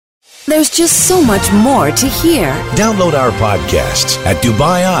There's just so much more to hear. Download our podcasts at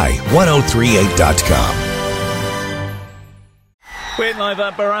DubaiI1038.com. We're live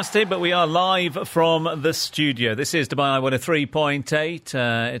at Barasti, but we are live from the studio. This is Dubai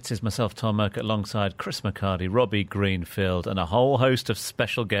 103.8. It is myself, Tom Urquhart, alongside Chris McHardy, Robbie Greenfield, and a whole host of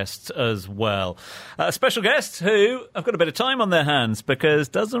special guests as well. Special guests who have got a bit of time on their hands, because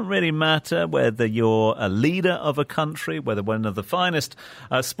it doesn't really matter whether you're a leader of a country, whether one of the finest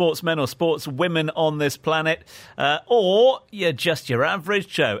sportsmen or sportswomen on this planet, or you're just your average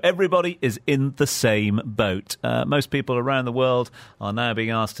Joe. Everybody is in the same boat. Most people around the world are now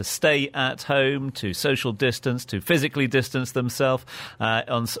being asked to stay at home, to social distance, to physically distance themselves.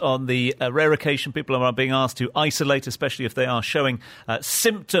 On the rare occasion, people are being asked to isolate, especially if they are showing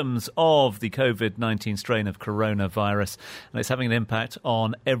symptoms of the COVID-19 strain of coronavirus. And it's having an impact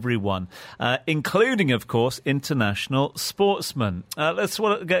on everyone, including, of course, international sportsmen. Let's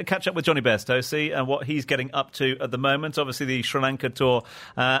catch up with Johnny Bairstow, see what he's getting up to at the moment. Obviously, the Sri Lanka tour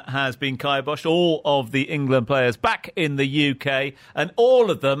has been kiboshed. All of the England players back in the UK, and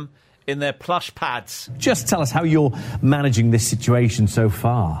all of them in their plush pads. Just tell us how you're managing this situation so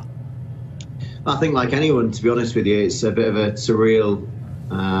far. I think, like anyone, to be honest with you, it's a bit of a surreal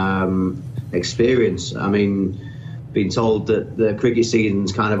experience. I mean, being told that the cricket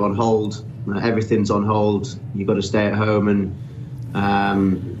season's kind of on hold, everything's on hold, you've got to stay at home, and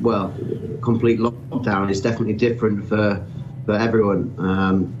complete lockdown is definitely different for everyone.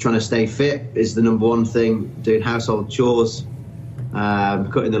 Trying to stay fit is the number one thing, doing household chores,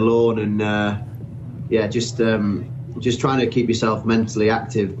 cutting the lawn, and just trying to keep yourself mentally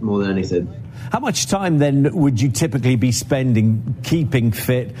active more than anything. How much time then would you typically be spending keeping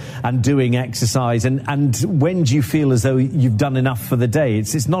fit and doing exercise, and when do you feel as though you've done enough for the day?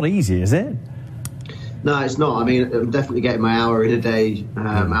 It's not easy, is it? No, it's not. I mean, I'm definitely getting my hour in a day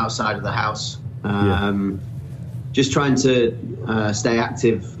outside of the house. Just trying to stay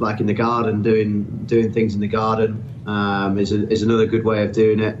active, like in the garden, doing things in the garden is another good way of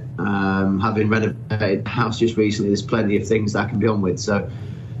doing it. Having renovated the house just recently, there's plenty of things that I can be on with. So,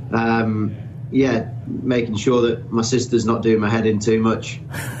 making sure that my sister's not doing my head in too much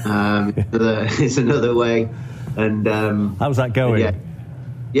is another way. And how's that going?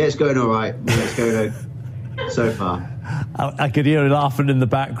 Yeah, it's going all right. It's going okay so far. I could hear her laughing in the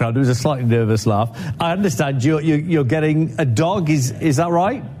background. It was a slightly nervous laugh. I understand you're getting a dog. Is that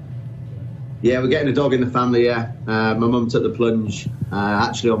right? Yeah, we're getting a dog in the family, yeah. My mum took the plunge,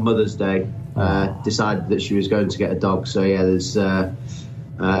 actually on Mother's Day, decided that she was going to get a dog. So, yeah, there's a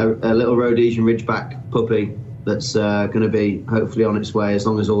little Rhodesian Ridgeback puppy that's going to be hopefully on its way as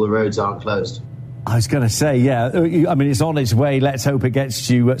long as all the roads aren't closed. I was going to say, yeah, I mean, it's on its way. Let's hope it gets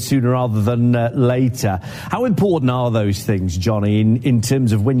to you sooner rather than later. How important are those things, Johnny, in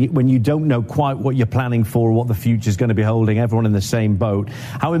terms of when you don't know quite what you're planning for or what the future's going to be holding, everyone in the same boat?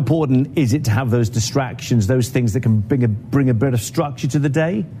 How important is it to have those distractions, those things that can bring a bit of structure to the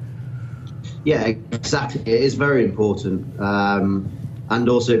day? Yeah, exactly. It is very important. And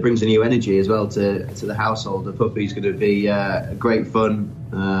also it brings a new energy as well to the household. The puppy's going to be great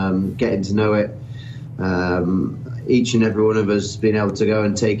fun, getting to know it. Each and every one of us being able to go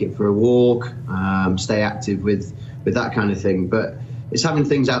and take it for a walk, stay active with that kind of thing. But it's having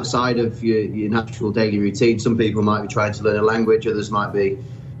things outside of your natural daily routine. Some people might be trying to learn a language, others might be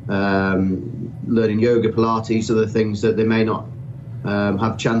learning yoga, Pilates, other things that they may not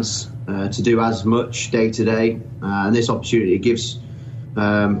have chance to do as much day to day. And this opportunity gives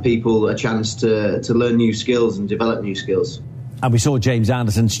people a chance to learn new skills and develop new skills. And we saw James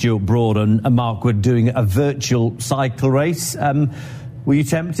Anderson, Stuart Broad and Mark Wood doing a virtual cycle race. Were you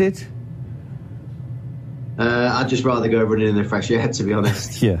tempted? I'd just rather go running in the fresh air, to be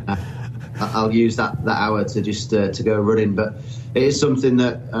honest. Yeah. I'll use that hour to just to go running. But it is something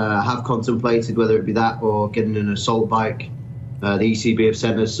that I have contemplated, whether it be that or getting an assault bike. The ECB have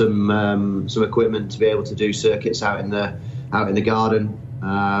sent us some equipment to be able to do circuits out in the garden.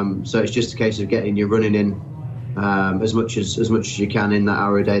 So it's just a case of getting your running in as much as you can in that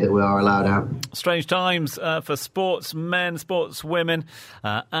hour a day that we are allowed out. Strange times for sportsmen, sportswomen,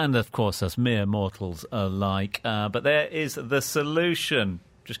 and of course us mere mortals alike. But there is the solution.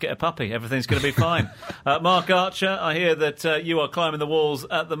 Just get a puppy. Everything's going to be fine. Mark Archer, I hear that you are climbing the walls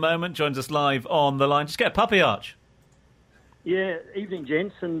at the moment. Joins us live on the line. Just get a puppy, Arch. Yeah, evening,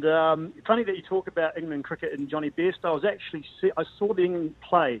 gents. And funny that you talk about England cricket and Johnny Bairstow. I saw the England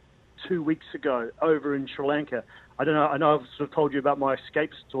play 2 weeks ago over in Sri Lanka. I know I've sort of told you about my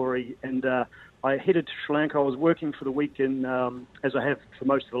escape story, and I headed to Sri Lanka. I was working for the week as I have for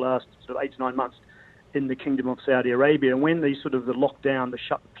most of the last sort of 8 to 9 months in the Kingdom of Saudi Arabia. And when the lockdown, the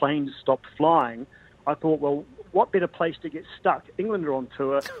shut planes stopped flying, I thought, well, what better place to get stuck? England are on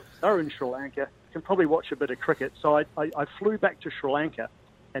tour, they're in Sri Lanka, can probably watch a bit of cricket. So I flew back to Sri Lanka,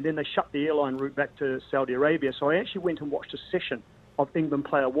 and then they shut the airline route back to Saudi Arabia. So I actually went and watched a session of England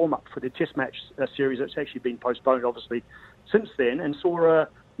player warm-up for the Test match series that's actually been postponed, obviously, since then, and saw a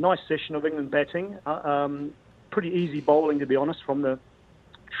nice session of England batting. Pretty easy bowling, to be honest, from the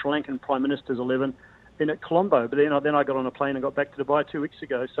Sri Lankan Prime Minister's 11 in at Colombo. But then I got on a plane and got back to Dubai 2 weeks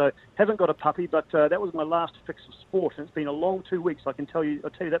ago. So haven't got a puppy, but that was my last fix of sport, and it's been a long 2 weeks. I'll tell you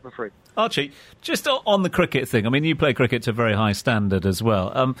that for free. Archie, just on the cricket thing, I mean, you play cricket to a very high standard as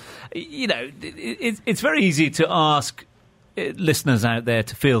well. It's very easy to ask listeners out there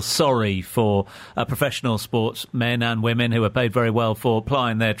to feel sorry for professional sportsmen and women who are paid very well for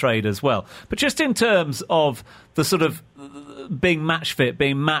plying their trade as well. But just in terms of the sort of being match fit,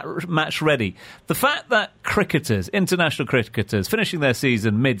 being match ready, the fact that cricketers, international cricketers, finishing their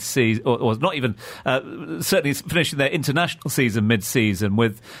season mid-season, or not even, certainly finishing their international season mid-season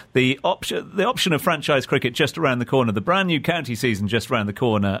with the option of franchise cricket just around the corner, the brand new county season just around the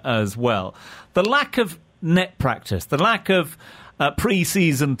corner as well, the lack of net practice, the lack of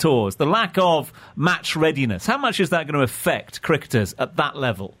pre-season tours, the lack of match readiness, how much is that going to affect cricketers at that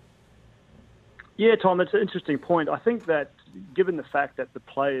level? Yeah, Tom, it's an interesting point. I think that given the fact that the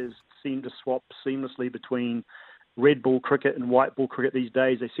players seem to swap seamlessly between red ball cricket and white ball cricket these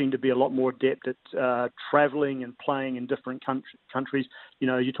days, they seem to be a lot more adept at travelling and playing in different countries. You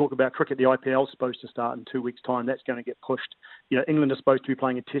know, you talk about cricket, the IPL is supposed to start in 2 weeks' time. That's going to get pushed. You know, England is supposed to be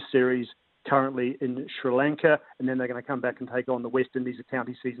playing a test series currently in Sri Lanka, and then they're going to come back and take on the West Indies. The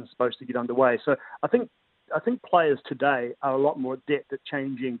county season is supposed to get underway. So I think players today are a lot more adept at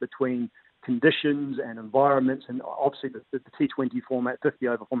changing between conditions and environments, and obviously the T20 format,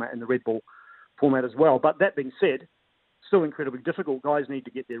 50-over format, and the red ball format as well. But that being said, still incredibly difficult. Guys need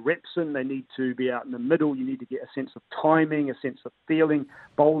to get their reps in. They need to be out in the middle. You need to get a sense of timing, a sense of feeling.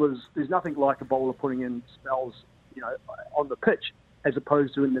 Bowlers, there's nothing like a bowler putting in spells, you know, on the pitch as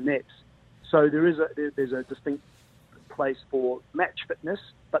opposed to in the nets. So there's a distinct place for match fitness,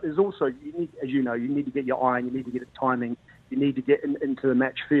 but there's also, you need to get your eye, and you need to get it timing, you need to get into the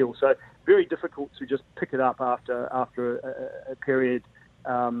match feel. So very difficult to just pick it up after a period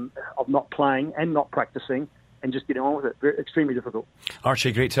of not playing and not practicing and just getting on with it. Very, extremely difficult.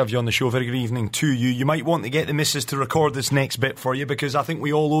 Archie, great to have you on the show. Very good evening to you. You might want to get the missus to record this next bit for you, because I think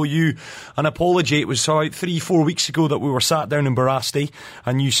we all owe you an apology. It was about 3-4 weeks ago that we were sat down in Barasti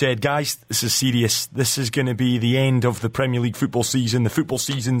and you said, guys, this is serious. This is going to be the end of the Premier League football season. The football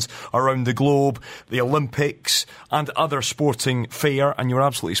seasons around the globe, the Olympics and other sporting fare, and you're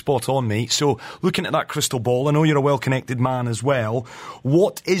absolutely spot on, mate. So looking at that crystal ball, I know you're a well-connected man as well.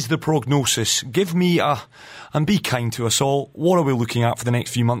 What is the prognosis? Give me and be kind to us all. What are we looking at for the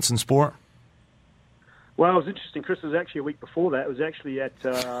next few months in sport? Well, it was interesting, Chris. It was actually a week before that. It was actually at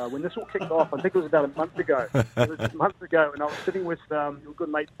when this all kicked off. I think it was about a month ago. It was a month ago, and I was sitting with your good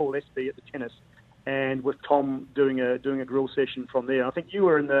mate Paul Espy at the tennis, and with Tom doing a grill session from there. I think you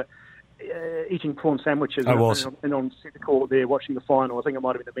were in the eating prawn sandwiches. I was. And on centre court there watching the final. I think it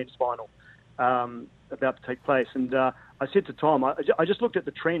might have been the men's final about to take place. And I said to Tom, I just looked at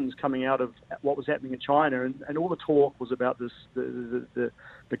the trends coming out of what was happening in China, and all the talk was about this the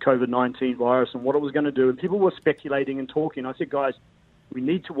COVID-19 virus and what it was going to do. And people were speculating and talking. I said, guys, we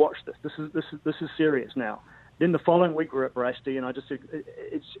need to watch this. This is serious now. Then the following week we're at Barasti, and I just said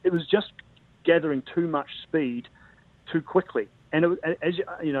it was just gathering too much speed too quickly, and and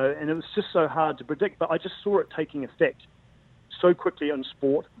it was just so hard to predict. But I just saw it taking effect so quickly in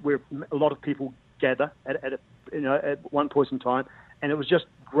sport, where a lot of people gather at one point in time, and it was just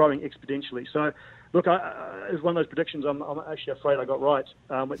growing exponentially. So, look, it was one of those predictions I'm actually afraid I got right.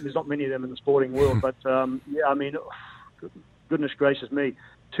 There's not many of them in the sporting world, but goodness gracious me,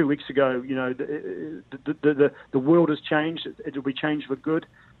 2 weeks ago, the world has changed. It will be changed for good.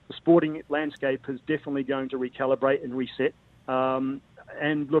 The sporting landscape is definitely going to recalibrate and reset.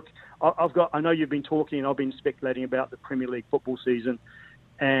 And look, I know you've been talking, and I've been speculating about the Premier League football season,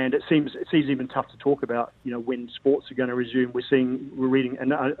 and it's even tough to talk about, when sports are going to resume. We're reading,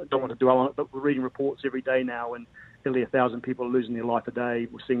 and I don't want to dwell on it, but we're reading reports every day now, and nearly 1,000 people are losing their life a day.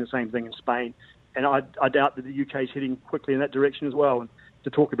 We're seeing the same thing in Spain, and I doubt that the UK is heading quickly in that direction as well. And to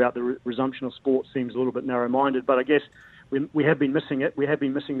talk about the resumption of sports seems a little bit narrow-minded, but I guess we have been missing it. We have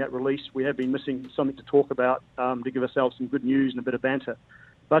been missing that release. We have been missing something to talk about to give ourselves some good news and a bit of banter.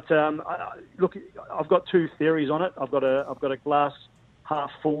 But look, I've got two theories on it. I've got a glass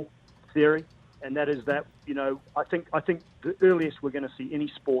half full theory, and that is that I think the earliest we're going to see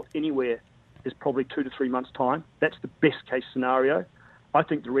any sport anywhere is probably 2 to 3 months' time. That's the best case scenario. I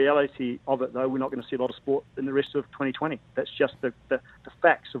think the reality of it, though, we're not going to see a lot of sport in the rest of 2020. That's just the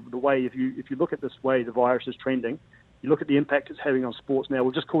facts of the way, if you look at this way the virus is trending, you look at the impact it's having on sports now.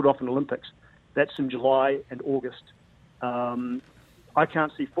 We've just called off an Olympics. That's in July and August. I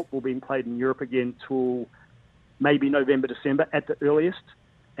can't see football being played in Europe again till maybe November, December at the earliest.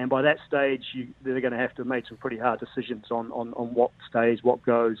 And by that stage, they're going to have to make some pretty hard decisions on what stays, what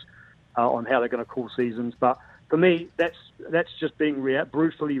goes, on how they're going to call seasons. But for me, that's just being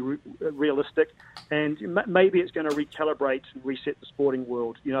brutally realistic, and maybe it's going to recalibrate and reset the sporting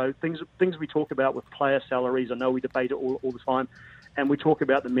world. You know, things we talk about with player salaries. I know we debate it all the time, and we talk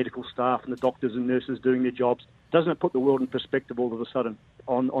about the medical staff and the doctors and nurses doing their jobs. Doesn't it put the world in perspective all of a sudden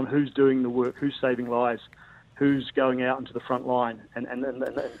on who's doing the work, who's saving lives, who's going out into the front line, and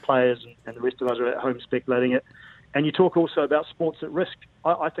players and the rest of us are at home speculating it. And you talk also about sports at risk.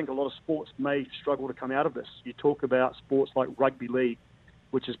 I think a lot of sports may struggle to come out of this. You talk about sports like rugby league,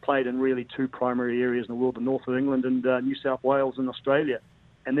 which is played in really two primary areas in the world, the north of England and New South Wales and Australia.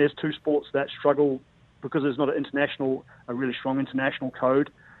 And there's two sports that struggle because there's not a really strong international code.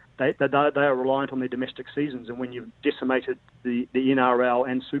 They are reliant on their domestic seasons. And when you've decimated the NRL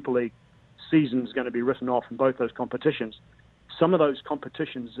and Super League, season's going to be written off in both those competitions. Some of those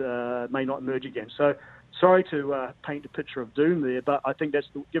competitions may not emerge again. So sorry to paint a picture of doom there, but I think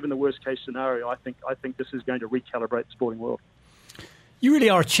given the worst case scenario, I think this is going to recalibrate the sporting world. You really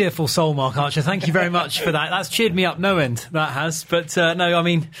are a cheerful soul, Mark Archer. Thank you very much for that. That's cheered me up no end, that has. But no, I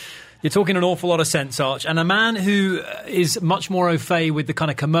mean, you're talking an awful lot of sense, Arch. And a man who is much more au fait with the kind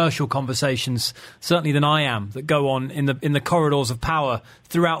of commercial conversations, certainly than I am, that go on in the corridors of power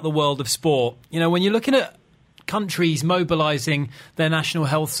throughout the world of sport. You know, when you're looking at countries mobilising their national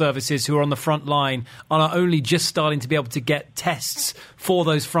health services who are on the front line and are only just starting to be able to get tests for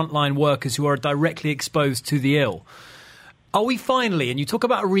those frontline workers who are directly exposed to the ill. Are we finally, and you talk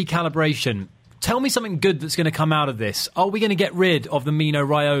about a recalibration, tell me something good that's going to come out of this. Are we going to get rid of the Mino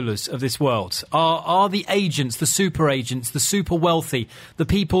Raiolas of this world? Are the agents, the super agents, the super wealthy, the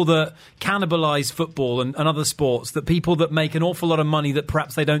people that cannibalise football and other sports, the people that make an awful lot of money that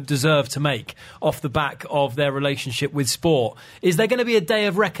perhaps they don't deserve to make off the back of their relationship with sport? Is there going to be a day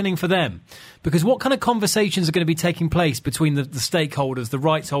of reckoning for them? Because what kind of conversations are going to be taking place between the stakeholders, the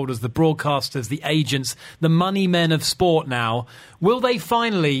rights holders, the broadcasters, the agents, the money men of sport now? Will they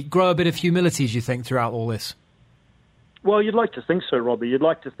finally grow a bit of humility, do you think, throughout all this? Well, you'd like to think so, Robbie. You'd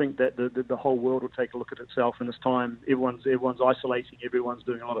like to think that the whole world will take a look at itself in this time. Everyone's isolating. Everyone's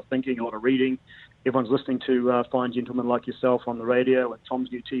doing a lot of thinking, a lot of reading. Everyone's listening to fine gentlemen like yourself on the radio and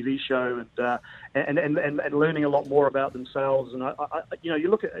Tom's new TV show, and learning a lot more about themselves. And you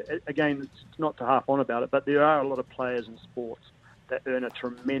look at again. It's not to harp on about it, but there are a lot of players in sports that earn a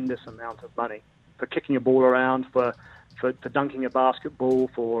tremendous amount of money for kicking a ball around, for dunking a basketball,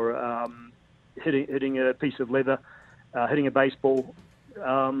 for hitting a piece of leather, hitting a baseball.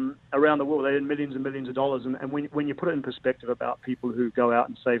 Around the world, they earn millions and millions of dollars. And when you put it in perspective about people who go out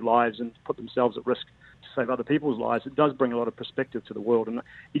and save lives and put themselves at risk to save other people's lives, it does bring a lot of perspective to the world. And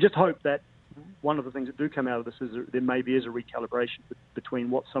you just hope that one of the things that do come out of this is there maybe is a recalibration between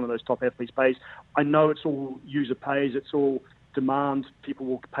what some of those top athletes pays. I know it's all user pays, it's all demand. People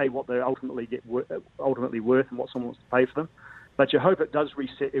will pay what they ultimately worth and what someone wants to pay for them. But you hope it does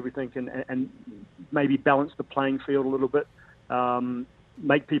reset everything and maybe balance the playing field a little bit.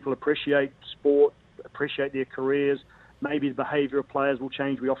 Make people appreciate sport, appreciate their careers. Maybe the behaviour of players will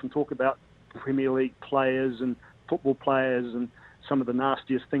change. We often talk about Premier League players and football players and some of the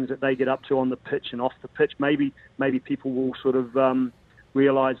nastiest things that they get up to on the pitch and off the pitch. Maybe people will sort of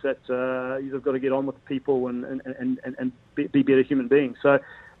realise that you've got to get on with the people and be better human beings. So,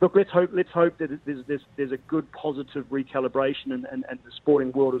 look, let's hope that there's a good positive recalibration and the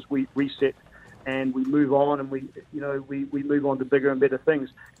sporting world as we reset. And we move on, and we move on to bigger and better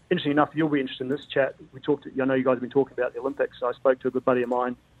things. Interesting enough, you'll be interested in this chat. I know you guys have been talking about the Olympics. So I spoke to a good buddy of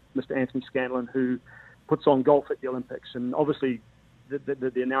mine, Mr. Anthony Scanlon, who puts on golf at the Olympics. And obviously,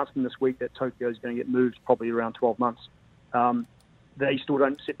 the announcement this week that Tokyo is going to get moved probably around 12 months. They still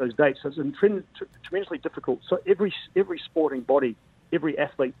don't set those dates, so it's tremendously difficult. So every sporting body, every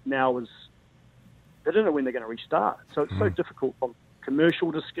athlete now they don't know when they're going to restart. So it's so difficult from commercial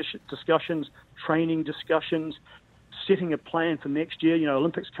discussions, training discussions, setting a plan for next year. You know,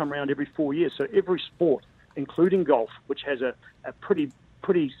 Olympics come around every 4 years, so every sport, including golf, which has a pretty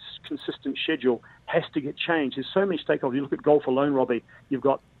consistent schedule, has to get changed. There's so many stakeholders. You look at golf alone, Robbie. You've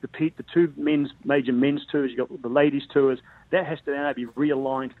got the two major men's tours. You've got the ladies tours. That has to now be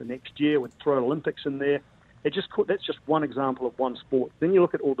realigned for next year with throw Olympics in there. That's just one example of one sport. Then you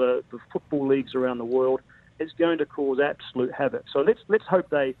look at all the football leagues around the world. It's going to cause absolute havoc. So let's hope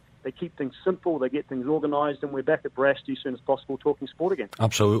they keep things simple, they get things organised, and we're back at Brasty as soon as possible talking sport again.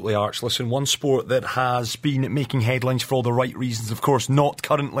 Absolutely, Arch. Listen, one sport that has been making headlines for all the right reasons, of course, not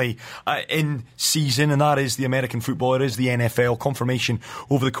currently in season, and that is the American football. It is the NFL. Confirmation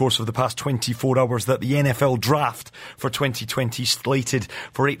over the course of the past 24 hours that the NFL draft for 2020 slated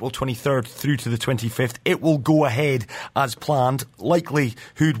for April 23rd through to the 25th. It will go ahead as planned.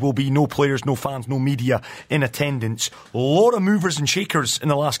 Likelihood will be no players, no fans, no media in attendance. A lot of movers and shakers in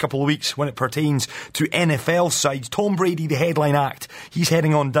the last couple of weeks when it pertains to NFL sides. Tom Brady, the headline act. He's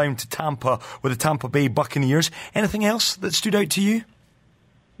heading on down to Tampa with the Tampa Bay Buccaneers. Anything else that stood out to you?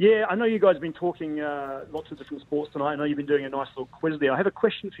 Yeah, I know you guys have been talking lots of different sports tonight. I know you've been doing a nice little quiz there. I have a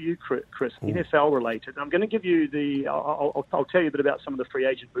question for you, Chris, NFL related. I'm going to give you I'll tell you a bit about some of the free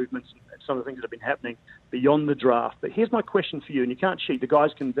agent movements and some of the things that have been happening beyond the draft. But here's my question for you, and you can't cheat. The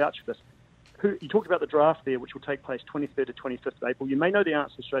guys can vouch for this. You talked about the draft there, which will take place 23rd to 25th of April. You may know the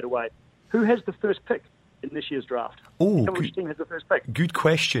answer straight away. Who has the first pick in this year's draft? Which team has the first pick? Good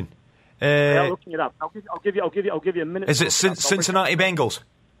question. I'm looking it up. I'll give you a minute. Is it Cincinnati Bengals?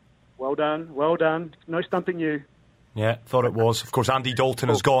 Well done. No stumping you. Yeah, thought it was. Of course, Andy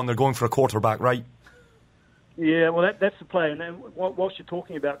Dalton is gone. They're going for a quarterback, right? Yeah, well, that's the play. And then whilst you're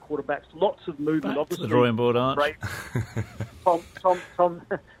talking about quarterbacks, lots of movement. Obviously, the drawing board, Arch.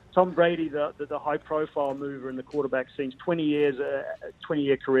 Tom Brady, the high-profile mover in the quarterback scene,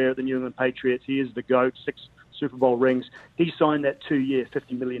 20-year career at the New England Patriots. He is the GOAT, 6 Super Bowl rings. He signed that 2-year,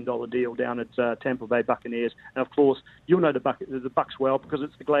 $50 million deal down at Tampa Bay Buccaneers. And, of course, you'll know the Bucs well because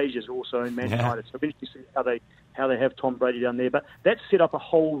it's the Glazers also in Man United. So it'll be interesting to see how they have Tom Brady down there. But that set up a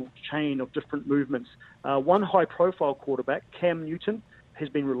whole chain of different movements. One high-profile quarterback, Cam Newton, has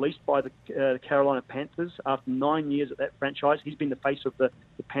been released by the Carolina Panthers after 9 years at that franchise. He's been the face of the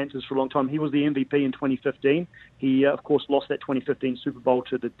Panthers for a long time. He was the MVP in 2015. He, of course, lost that 2015 Super Bowl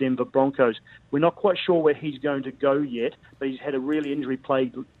to the Denver Broncos. We're not quite sure where he's going to go yet, but he's had a really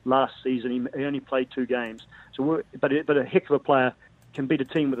injury-plagued last season. He only played 2 games. But a heck of a player. Can beat a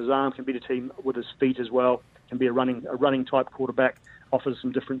team with his arm, can beat a team with his feet as well, can be a running type quarterback, offers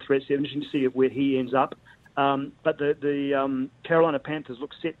some different threats. It's interesting to see where he ends up. But the Carolina Panthers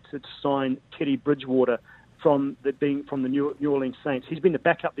look set to sign Teddy Bridgewater from the New Orleans Saints. He's been the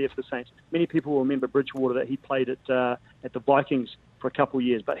backup there for the Saints. Many people will remember Bridgewater, that he played at the Vikings for a couple of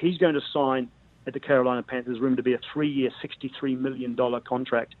years. But he's going to sign at the Carolina Panthers, rumored to be a 3-year, $63 million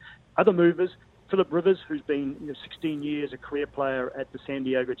contract. Other movers, Phillip Rivers, who's been 16 years a career player at the San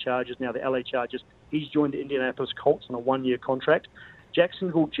Diego Chargers, now the LA Chargers. He's joined the Indianapolis Colts on a 1-year contract.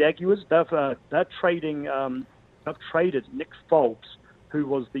 Jacksonville Jaguars, they've traded Nick Foles, who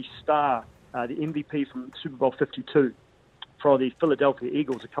was the star, the MVP from Super Bowl 52 for the Philadelphia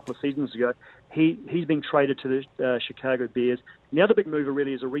Eagles a couple of seasons ago. He's been traded to the Chicago Bears. And the other big mover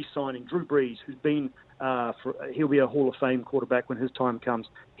really is a re-signing Drew Brees, who's been he'll be a Hall of Fame quarterback when his time comes.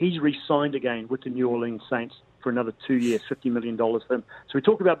 He's re-signed again with the New Orleans Saints for another 2 years, $50 million for him. So we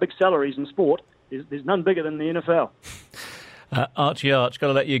talk about big salaries in sport. There's none bigger than the NFL. Archie, got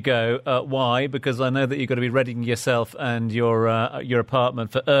to let you go. Why? Because I know that you've got to be readying yourself and your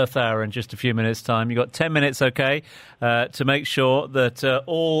apartment for Earth Hour in just a few minutes' time. You've got 10 minutes, okay, to make sure that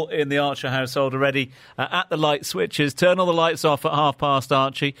all in the Archer household are ready at the light switches. Turn all the lights off at 5:30,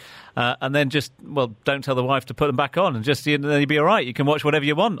 Archie, and then don't tell the wife to put them back on, and then you'll be all right. You can watch whatever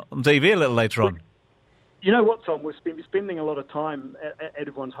you want on TV a little later on. You know what, Tom? We've been spending a lot of time at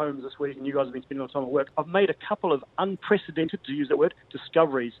everyone's homes this week, and you guys have been spending a lot of time at work. I've made a couple of unprecedented, to use that word,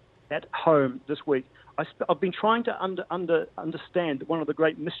 discoveries at home this week. I've been trying to understand one of the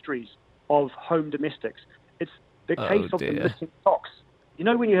great mysteries of home domestics. It's the case of the missing socks. You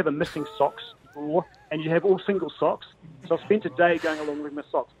know when you have a missing socks drawer and you have all single socks? So I've spent a day going along with my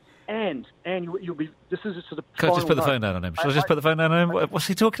socks. And you'll be... This is just a... Can I just put the phone down on him? Shall I just put the phone down on him? What's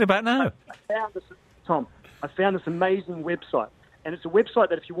he talking about now? I found this amazing website, and it's a website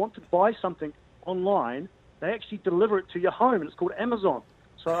that if you want to buy something online, they actually deliver it to your home, and it's called Amazon.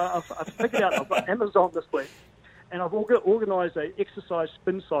 So I've figured out I've got Amazon this week, and I've organised an exercise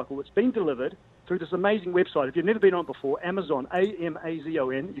spin cycle that's been delivered through this amazing website. If you've never been on before, Amazon, Amazon.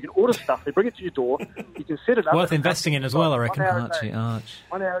 You can order stuff, they bring it to your door, you can set it up. Worth investing in as well, I reckon. Arch.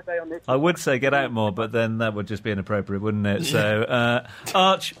 1 hour a day on Netflix. I would say get out more, but then that would just be inappropriate, wouldn't it? So,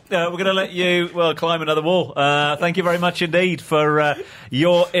 Arch, we're going to let you, climb another wall. Thank you very much indeed for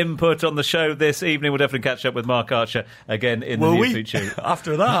your input on the show this evening. We'll definitely catch up with Mark Archer again in the near future.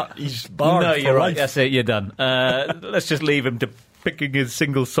 After that, he's barred. No, you're right. That's it. You're done. Let's just leave him to picking his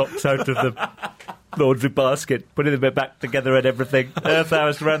single socks out of the laundry basket, putting them back together and everything. Earth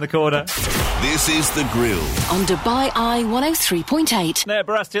Hour's around the corner. This is The Grill. On Dubai Eye 103.8. Now,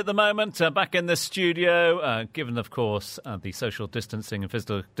 Barasti at the moment, back in the studio, given, of course, the social distancing and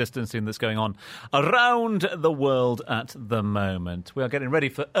physical distancing that's going on around the world at the moment. We are getting ready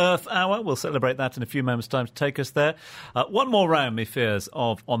for Earth Hour. We'll celebrate that in a few moments' time to take us there. One more round, me fears,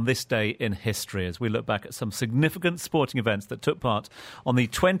 of On This Day in History, as we look back at some significant sporting events that took part on the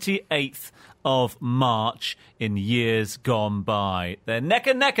 28th of March in years gone by. They're neck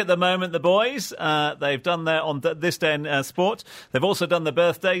and neck at the moment, the boys. They've done their On This Day in Sport. They've also done their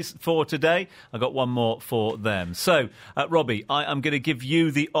birthdays for today. I've got one more for them. So, Robbie, I'm going to give you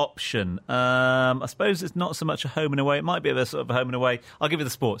the option. I suppose it's not so much a home and away. It might be a sort of a home and away. I'll give you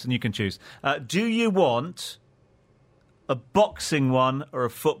the sports and you can choose. Do you want a boxing one or a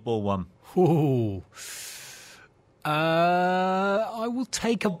football one? Ooh. I will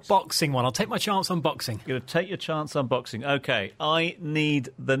take a boxing one. I'll take my chance on boxing. You're going to take your chance on boxing. Okay, I need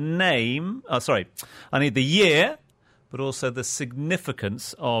the name. I need the year, but also the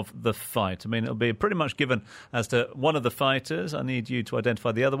significance of the fight. I mean, it'll be pretty much given as to one of the fighters. I need you to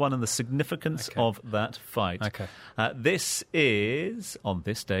identify the other one and the significance of that fight. Okay. This is On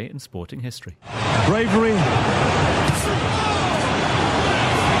This Day in Sporting History. Bravery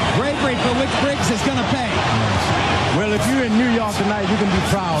for which Briggs is going to pay. Well, if you're in New York tonight, you can be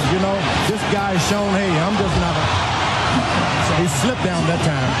proud. You know, this guy's shown, hey, I'm just not he slipped down that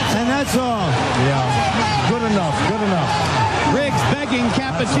time. And that's all. Yeah. Good enough. Briggs begging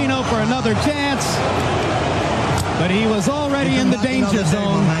Cappuccino for another chance. But he was already in the danger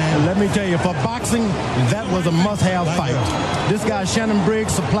zone. Let me tell you, for boxing, that was a must-have fight. This guy, Shannon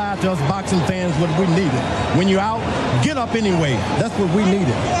Briggs, supplied to us boxing fans what we needed. When you're out, get up anyway. That's what we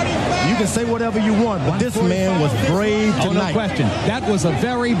needed. You can say whatever you want, but this man was brave tonight. No question. That was a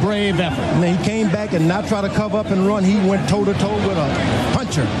very brave effort. And then he came back and not try to cover up and run. He went toe-to-toe with a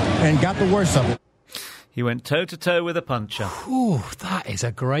puncher and got the worst of it. He went toe-to-toe with a puncher. Ooh, that is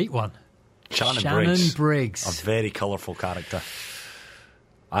a great one. Shannon Briggs. A very colourful character.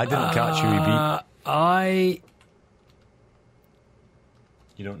 I didn't catch who he beat.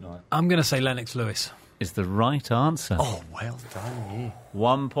 You don't know it. I'm going to say Lennox Lewis. Is the right answer. Oh, well done, you.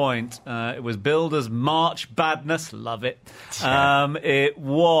 1 point. It was billed as March Badness. Love it. It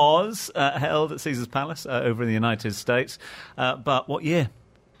was held at Caesar's Palace over in the United States. But what year?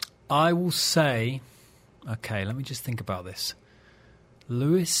 I will say... Okay, let me just think about this.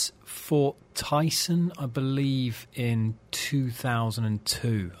 Lewis fought Tyson, I believe, in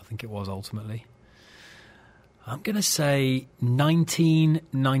 2002. I think it was ultimately. I'm going to say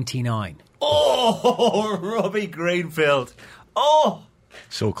 1999. Oh, Robbie Greenfield. Oh!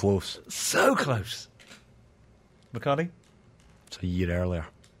 So close. So close. McHardy? It's a year earlier.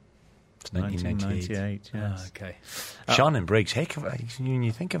 It's 1998. Yes. Okay. Shannon Briggs, heck of a... When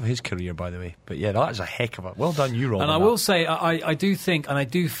you think of his career, by the way. But yeah, that is a heck of a... Well done, you, Rob. And I will say, I do think, and I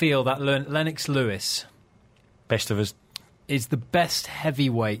do feel that Lennox Lewis... Best of his... is the best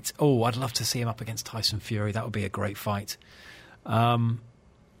heavyweight. Oh, I'd love to see him up against Tyson Fury. That would be a great fight.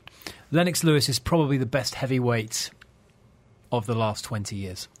 Lennox Lewis is probably the best heavyweight of the last 20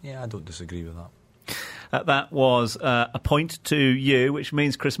 years. Yeah, I don't disagree with that. That was a point to you, which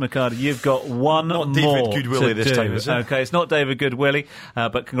means, Chris McHardy, you've got one not more David Goodwillie to this do. time, is it? Okay, it's not David Goodwillie,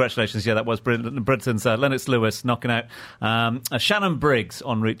 but congratulations. Yeah, that was Britain's Lennox Lewis knocking out Shannon Briggs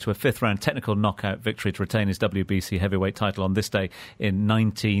en route to a fifth-round technical knockout victory to retain his WBC heavyweight title on this day in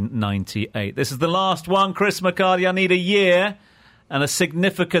 1998. This is the last one, Chris McHardy. I need a year and a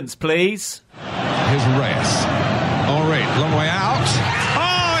significance, please. Here's Reyes. Henri, long way out.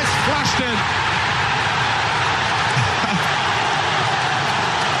 Oh, it's flashed in.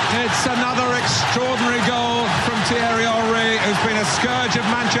 It's another extraordinary goal from Thierry Henry, who's been a scourge of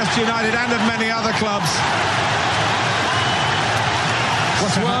Manchester United and of many other clubs.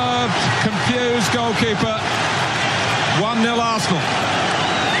 Swerved, confused goalkeeper. 1-0 Arsenal.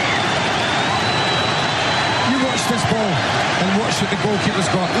 You watch this ball and watch what the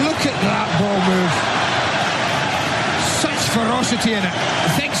goalkeeper's got. Look at that ball move. Such ferocity in it.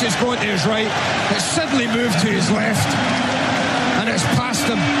 He thinks it's going to his right. It suddenly moved to his left. And it's past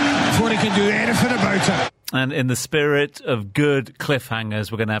him before he can do anything about it. And in the spirit of good cliffhangers,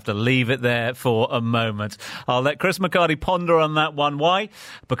 we're going to have to leave it there for a moment. I'll let Chris McHardy ponder on that one. Why?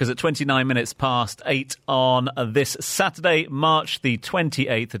 Because at 29 minutes past 8 on this Saturday, March the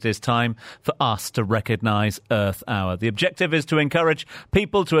 28th, it is time for us to recognise Earth Hour. The objective is to encourage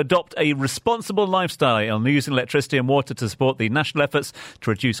people to adopt a responsible lifestyle on using electricity and water to support the national efforts to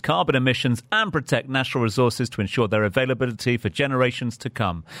reduce carbon emissions and protect natural resources to ensure their availability for generations to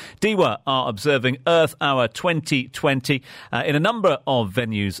come. DEWA are observing Earth Hour 2020 in a number of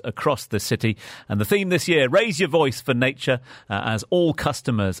venues across the city. And the theme this year, Raise Your Voice for Nature, as all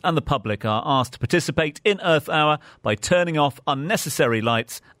customers and the public are asked to participate in Earth Hour by turning off unnecessary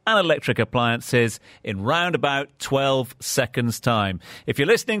lights and electric appliances in round about 12 seconds' time. If you're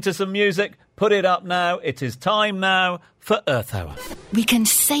listening to some music, put it up now. It is time now for Earth Hour. We can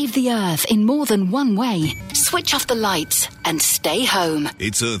save the Earth in more than one way. Switch off the lights and stay home.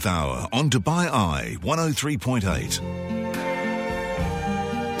 It's Earth Hour on Dubai Eye 103.8.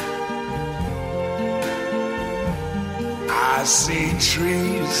 I see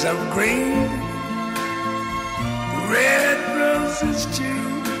trees of green, red roses too.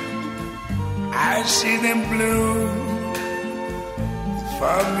 I see them bloom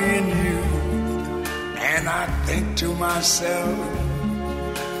for me and you, and I think to myself,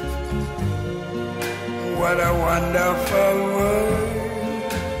 what a wonderful world.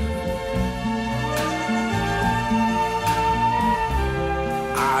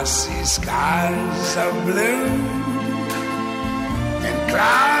 I see skies of blue and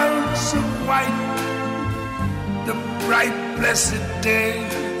clouds of white, the bright blessed day,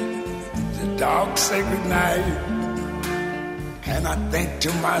 the dark sacred night, and I think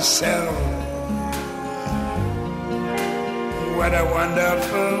to myself, what a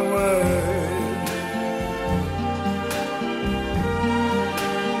wonderful world.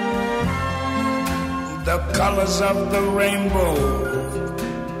 The colors of the rainbow,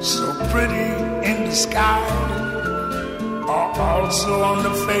 so pretty in the sky, are also on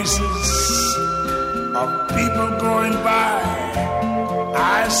the faces of people going by.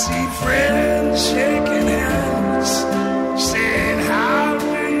 I see friends shaking hands, saying, how do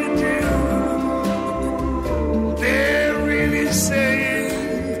you do? They're really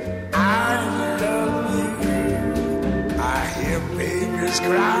saying, I love you. I hear babies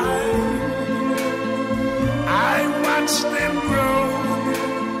cry, I watch them grow.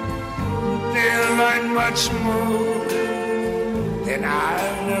 They'll learn much more than I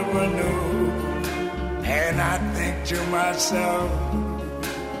never knew. And I think to myself,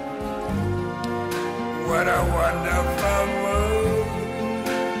 what a wonderful world.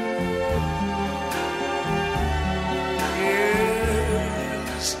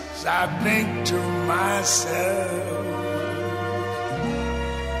 Yes, I think to myself,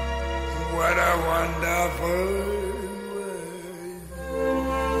 what a wonderful world.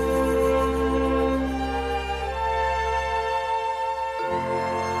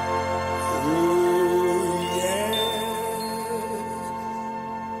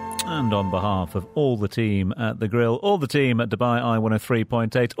 And on behalf of all the team at The Grill, all the team at Dubai Eye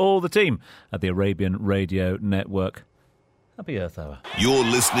 103.8, all the team at the Arabian Radio Network, happy Earth Hour. You're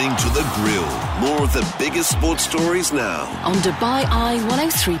listening to The Grill. More of the biggest sports stories now. On Dubai Eye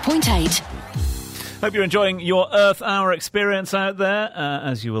 103.8. Hope you're enjoying your Earth Hour experience out there.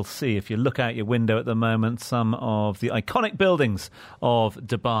 As you will see, if you look out your window at the moment, some of the iconic buildings of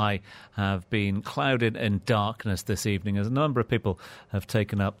Dubai have been clouded in darkness this evening, as a number of people have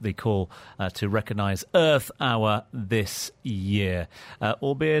taken up the call to recognise Earth Hour this year,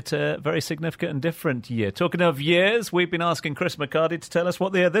 albeit a very significant and different year. Talking of years, we've been asking Chris McHardy to tell us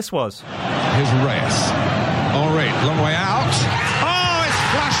what the year this was. Here's Reyes. All right, long way out. Oh, it's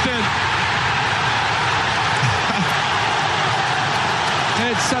flashed in.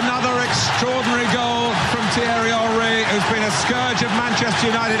 It's another extraordinary goal from Thierry Henry, who's been a scourge of Manchester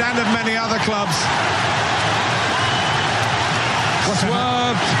United and of many other clubs.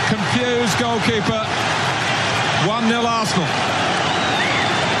 Swerved, confused goalkeeper. 1-0 Arsenal.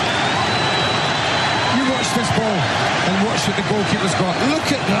 You watch this ball and watch what the goalkeeper's got.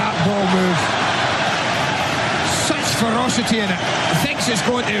 Look at that ball move. Such ferocity in it. He thinks it's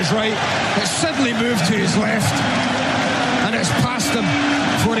going to his right. It suddenly moved to his left. And it's past him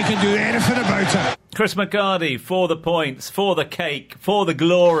before he can do anything about it. Chris McHardy, for the points, for the cake, for the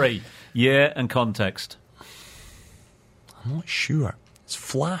glory. Year and context. I'm not sure. It's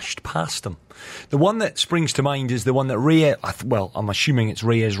flashed past him. The one that springs to mind is the one that Reyes, well, I'm assuming it's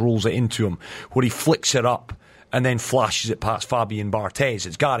Reyes rolls it into him, where he flicks it up and then flashes it past Fabian Barthez.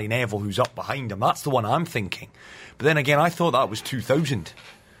 It's Gary Neville who's up behind him. That's the one I'm thinking. But then again, I thought that was 2000.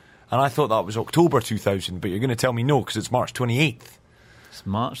 And I thought that was October 2000, but you're going to tell me no, because it's March 28th. It's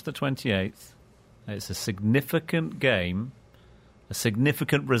March the 28th. It's a significant game, a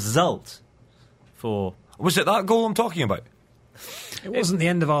significant result for... Was it that goal I'm talking about? It wasn't the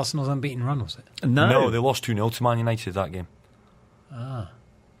end of Arsenal's unbeaten run, was it? No, they lost 2-0 to Man United that game.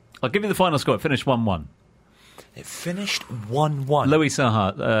 I'll give you the final score. It finished 1-1. It finished 1-1. Louis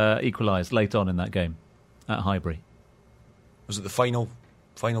Saha equalised late on in that game at Highbury. Was it the final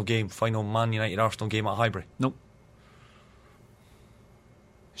Man United Arsenal game at Highbury? Nope.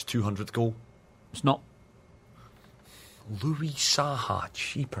 His 200th goal? It's not. Louis Saha,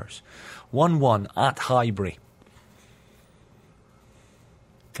 cheapers. 1-1 at Highbury.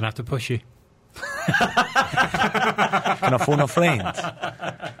 Gonna have to push you. Can I phone a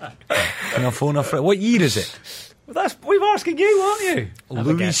friend? What year is it? Well, we're asking you, aren't you?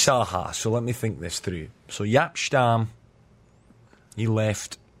 Louis Saha. So let me think this through. So Jaap Stam, he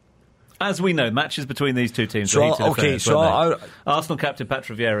left. As we know, matches between these two teams are heated affairs, Arsenal captain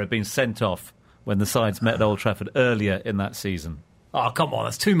Patrick Vieira had been sent off when the sides met at Old Trafford earlier in that season. Oh, come on,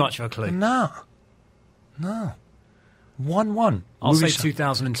 that's too much of a clue. No. 1-1. I'll say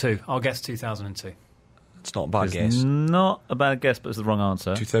 2002. I'll guess 2002. It's not a bad guess. Not a bad guess, but it's the wrong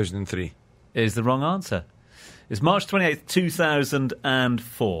answer. 2003. Is the wrong answer. It's March 28th,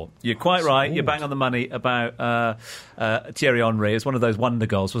 2004. You're quite right. You're bang on the money about Thierry Henry. It's one of those wonder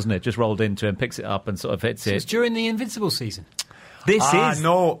goals, wasn't it? Just rolled into him, picks it up and sort of hits it. It's during the Invincible season.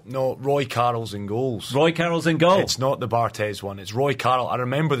 No, Roy Carroll's in goals. Roy Carroll's in goal. It's not the Barthez one. It's Roy Carroll. I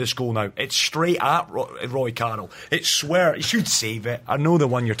remember this goal now. It's straight at Roy Carroll. It's swear. He should save it. I know the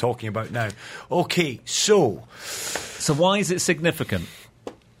one you're talking about now. Okay, so why is it significant?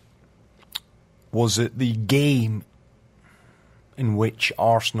 Was it the game in which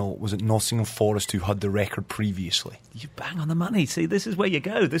Arsenal, was it Nottingham Forest who had the record previously? You bang on the money. See, this is where you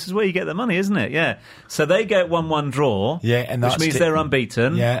go. This is where you get the money, isn't it? Yeah. So they get 1-1 draw. Yeah, and which means they're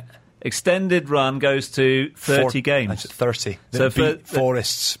unbeaten. Yeah. Extended run goes to 30 games. 30. So beat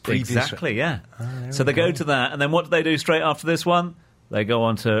Forest's previous. Exactly, yeah. So they go to that, and then what do they do straight after this one? They go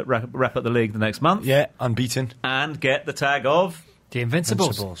on to wrap up the league the next month. Yeah, unbeaten. And get the tag of the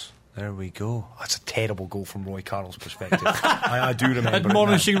Invincibles. There we go. That's a terrible goal from Roy Carroll's perspective. I do remember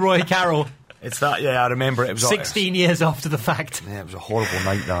admonishing Roy Carroll. It's that, yeah, I remember it. Was 16 years after the fact. Yeah, it was a horrible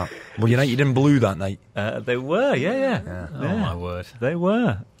night, that. Well, United in blue that night. They were, yeah. Oh, my word. They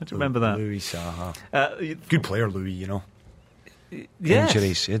were. I do remember that. Louis Saha. Good player, Louis, you know. Yes.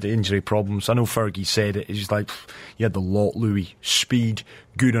 Injuries. He had injury problems. I know Fergie said it. He's like, he had the lot, Louis. Speed,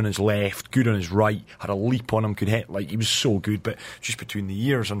 good on his left, good on his right. Had a leap on him, could hit. Like, he was so good. But just between the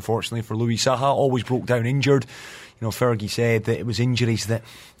years, unfortunately, for Louis Saha, always broke down injured. You know, Fergie said that it was injuries that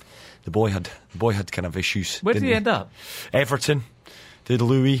the boy had kind of issues. Where did he end up? Everton, did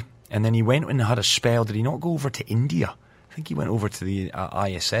Louis. And then he went and had a spell. Did he not go over to India? I think he went over to the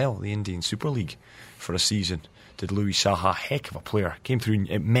ISL, the Indian Super League, for a season. Did Louis Saha, heck of a player. Came through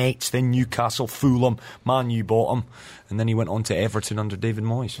at Mets, then Newcastle, Fulham, Man U bought him, and then he went on to Everton under David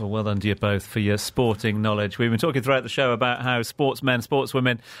Moyes. Well done to you both for your sporting knowledge. We've been talking throughout the show about how sportsmen,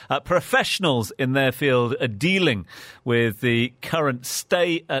 sportswomen, professionals in their field are dealing with the current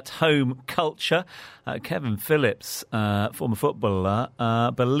stay-at-home culture. Kevin Phillips, former footballer,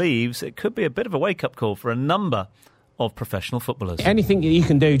 believes it could be a bit of a wake-up call for a number of professional footballers. Anything that you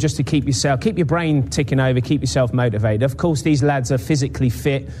can do just to keep your brain ticking over, keep yourself motivated. Of course, these lads are physically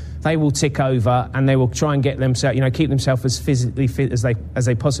fit. They will tick over and they will try and get themselves, keep themselves as physically fit as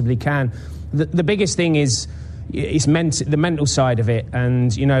they possibly can. The biggest thing is the mental side of it,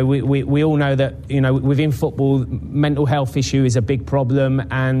 and we all know that within football, mental health issue is a big problem,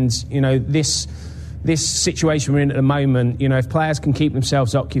 and this situation we're in at the moment, if players can keep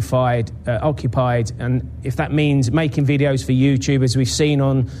themselves occupied, and if that means making videos for YouTube, as we've seen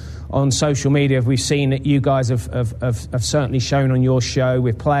on social media, we've seen that you guys have certainly shown on your show,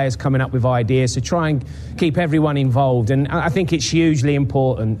 with players coming up with ideas to try and keep everyone involved. And I think it's hugely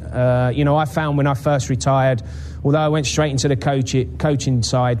important. I found when I first retired, although I went straight into the coaching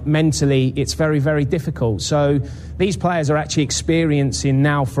side, mentally it's very, very difficult. So these players are actually experiencing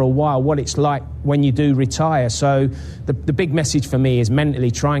now for a while what it's like when you do retire. So the big message for me is mentally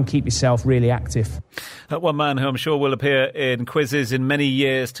try and keep yourself really active. One man who I'm sure will appear in quizzes in many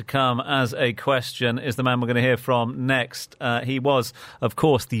years to come as a question is the man we're going to hear from next. He was, of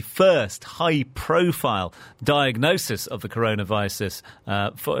course, the first high-profile diagnosis of the coronavirus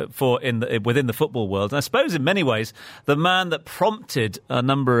within the football world. And I suppose in many ways ways, the man that prompted a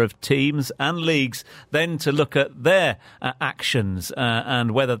number of teams and leagues then to look at their actions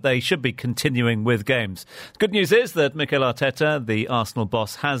and whether they should be continuing with games. Good news is that Mikel Arteta, the Arsenal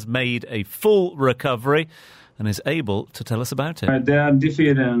boss, has made a full recovery and is able to tell us about it. There are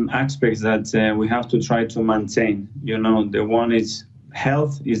different aspects that we have to try to maintain. The one is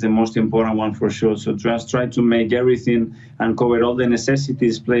health is the most important one for sure. So just try to make everything and cover all the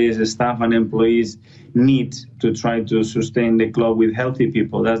necessities players, staff and employees need to try to sustain the club with healthy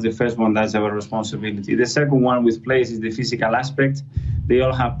people. That's the first one. That's our responsibility. The second one with players is the physical aspect. They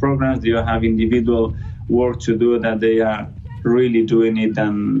all have programs. They all have individual work to do that they are really doing it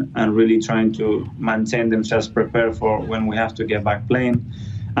and really trying to maintain themselves prepared for when we have to get back playing.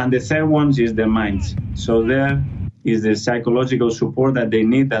 And the third one is their minds. So there is the psychological support that they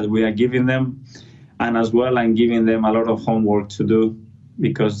need that we are giving them, and as well I'm giving them a lot of homework to do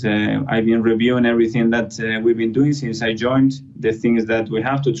because I've been reviewing everything that we've been doing since I joined, the things that we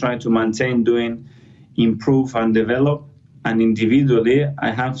have to try to maintain doing, improve and develop. And individually, I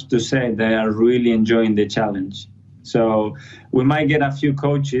have to say they are really enjoying the challenge. So we might get a few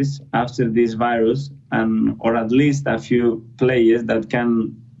coaches after this virus, or at least a few players that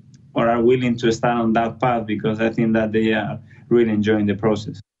can or are willing to stand on that path, because I think that they are really enjoying the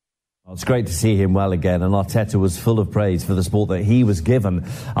process. Well, it's great to see him well again, and Arteta was full of praise for the support that he was given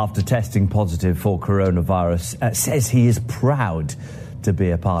after testing positive for coronavirus. Says he is proud to be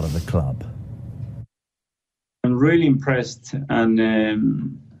a part of the club. I'm really impressed,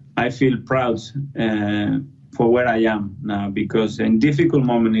 and I feel proud for where I am now, because in difficult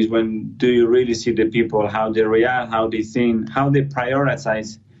moments is when do you really see the people, how they react, how they think, how they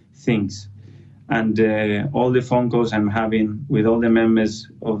prioritize things. And all the phone calls I'm having with all the members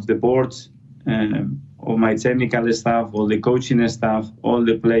of the board, of my technical staff, all the coaching staff, all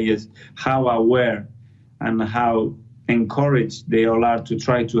the players, how aware and how encouraged they all are to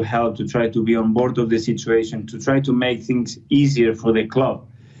try to help, to try to be on board of the situation, to try to make things easier for the club.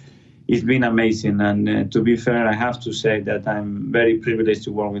 It's been amazing, and to be fair, I have to say that I'm very privileged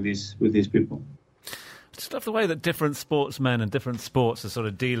to work with these people. Just love the way that different sportsmen and different sports are sort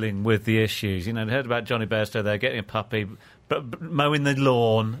of dealing with the issues. I heard about Johnny Bairstow there getting a puppy, mowing the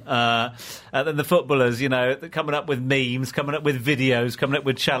lawn, and then the footballers, coming up with memes, coming up with videos, coming up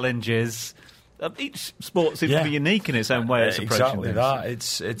with challenges. Each sport seems to be unique in its own way. It's exactly that.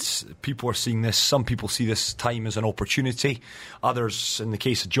 It's people are seeing this. Some people see this time as an opportunity. Others, in the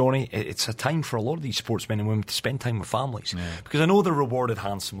case of Johnny, it's a time for a lot of these sportsmen and women to spend time with families. Yeah. Because I know they're rewarded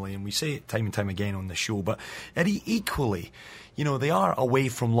handsomely, and we say it time and time again on the show. But equally, they are away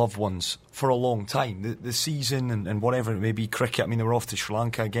from loved ones for a long time. The season and whatever it may be, cricket. I mean, they were off to Sri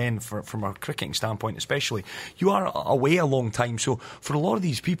Lanka again from a cricketing standpoint, especially. You are away a long time, so for a lot of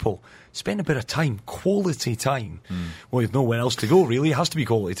these people, spend a bit of time, quality time. Well, you've nowhere else to go, really. It has to be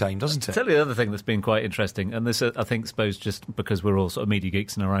quality time, doesn't it? I'll tell you the other thing that's been quite interesting, and this, I think, suppose just because we're all sort of media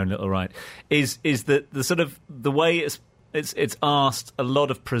geeks in our own little right, is that the sort of the way it's asked a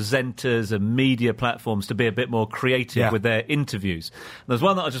lot of presenters and media platforms to be a bit more creative with their interviews. And there's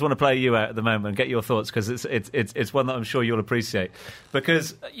one that I just want to play you out at the moment and get your thoughts, because it's one that I'm sure you'll appreciate.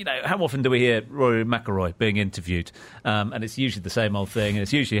 Because, how often do we hear Rory McIlroy being interviewed? And it's usually the same old thing, and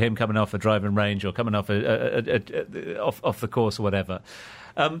it's usually him coming off a driving range or coming off off the course or whatever.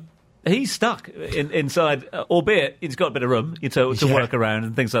 He's stuck inside, albeit he's got a bit of room to work around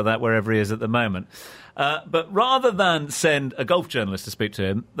and things like that wherever he is at the moment. But rather than send a golf journalist to speak to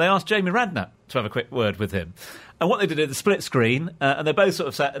him, they asked Jamie Radnor to have a quick word with him. And what they did is the split screen, and they both sort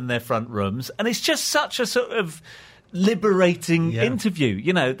of sat in their front rooms, and it's just such a sort of liberating interview.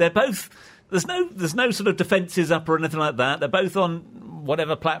 They're both... There's no sort of defences up or anything like that. They're both on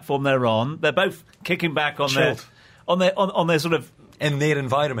whatever platform they're on. They're both kicking back on their sort of... in their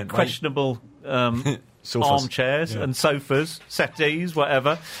environment, questionable armchairs and sofas, settees,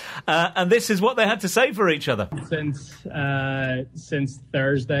 whatever. And this is what they had to say for each other. Since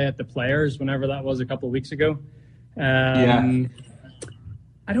Thursday at the Players, whenever that was a couple of weeks ago. I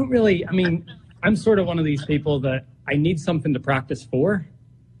don't really... I'm sort of one of these people that I need something to practice for.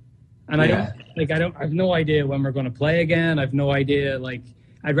 And I have no idea when we're going to play again. I've no idea,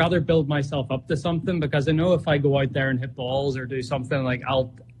 I'd rather build myself up to something, because I know if I go out there and hit balls or do something,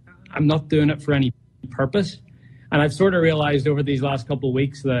 I'm not doing it for any purpose. And I've sort of realized over these last couple of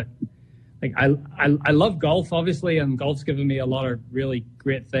weeks that I love golf, obviously, and golf's given me a lot of really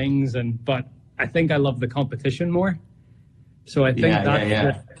great things, but I think I love the competition more. So I think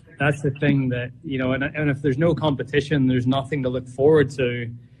that's the thing that, and if there's no competition, there's nothing to look forward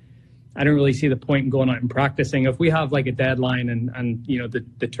to. I don't really see the point in going out and practicing. If we have like a deadline and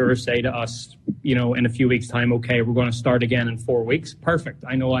the tour say to us, in a few weeks' time, okay, we're going to start again in 4 weeks, perfect.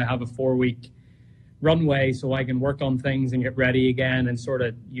 I know I have a 4-week runway so I can work on things and get ready again and sort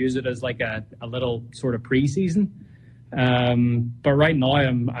of use it as like a little sort of pre-season. But right now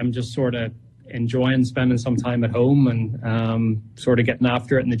I'm just sort of enjoying spending some time at home and sort of getting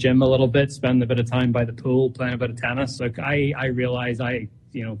after it in the gym a little bit, spending a bit of time by the pool, playing a bit of tennis. Like I realize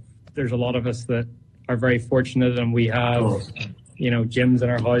there's a lot of us that are very fortunate and we have, gyms in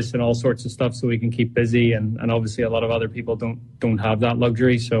our house and all sorts of stuff so we can keep busy. And obviously a lot of other people don't have that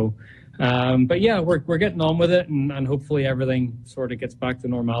luxury. So, but yeah, we're getting on with it and hopefully everything sort of gets back to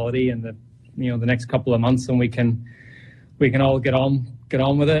normality in the next couple of months and we can all get on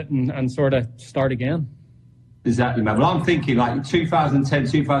with it and sort of start again. Exactly, man. Well, I'm thinking like 2010,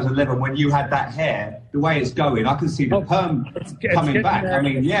 2011, when you had that hair, the way it's going, I can see the perm coming back. There. I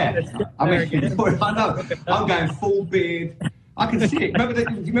mean, yeah. I know. I'm going full beard. I can see it. Do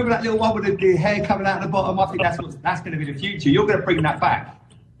you remember that little one with the hair coming out the bottom? I think that's going to be the future. You're going to bring that back.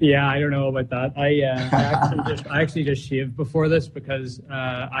 Yeah, I don't know about that. I actually just shaved before this because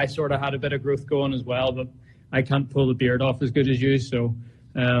I sort of had a bit of growth going as well, but I can't pull the beard off as good as you, so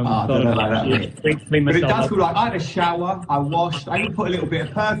I don't know about that. But it does feel like I had a shower, I washed, I even put a little bit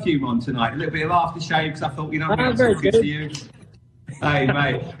of perfume on tonight, a little bit of aftershave because I thought, I'm talking to you. Hey,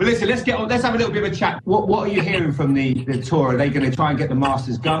 mate. But listen, let's have a little bit of a chat. What are you hearing from the tour? Are they going to try and get the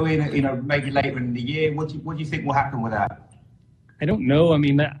Masters going, maybe later in the year? What do you think will happen with that? I don't know. I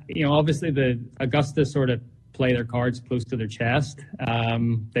mean, obviously the Augusta sort of play their cards close to their chest.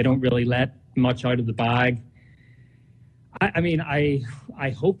 They don't really let much out of the bag. I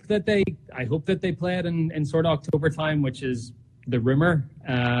hope that they play it in sort of October time, which is the rumor.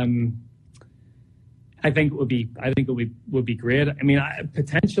 I think it would be great. I mean,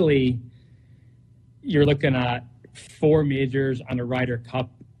 potentially you're looking at 4 majors and a Ryder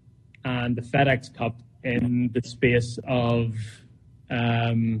Cup and the FedEx Cup in the space of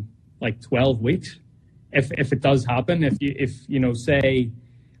like 12 weeks. If it does happen, if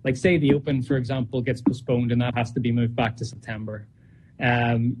say the Open, for example, gets postponed and that has to be moved back to September.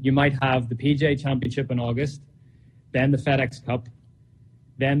 You might have the PGA Championship in August, then the FedEx Cup,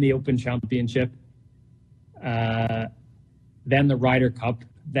 then the Open Championship, then the Ryder Cup,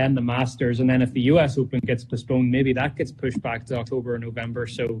 then the Masters, and then if the US Open gets postponed, maybe that gets pushed back to October or November.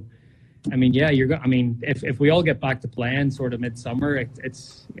 So, I mean, yeah, if we all get back to playing sort of midsummer,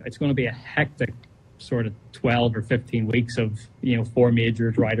 it's going to be a hectic sort of 12 or 15 weeks of 4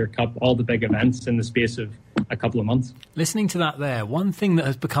 majors, Ryder Cup, all the big events in the space of a couple of months. Listening to that there, one thing that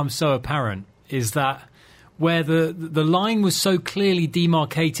has become so apparent is that where the line was so clearly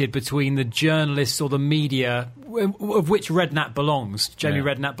demarcated between the journalists or the media, of which Redknapp belongs, Jamie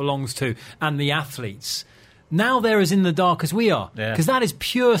Redknapp belongs to, and the athletes, now they're as in the dark as we are, because that is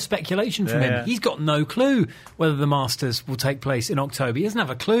pure speculation from him. He's got no clue whether the Masters will take place in October. He doesn't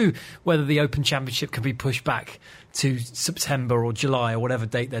have a clue whether the Open Championship can be pushed back to September or July or whatever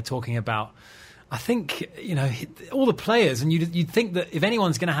date they're talking about. I think, all the players, and you'd think that if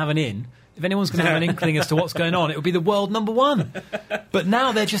anyone's going to have an inkling as to what's going on, it would be the world number one. But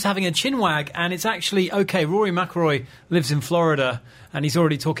now they're just having a chinwag, and it's actually, okay, Rory McIlroy lives in Florida, and he's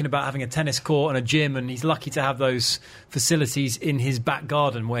already talking about having a tennis court and a gym, and he's lucky to have those facilities in his back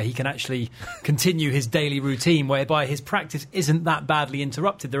garden where he can actually continue his daily routine, whereby his practice isn't that badly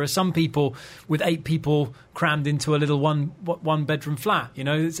interrupted. There are some people with 8 people crammed into a little one-bedroom flat,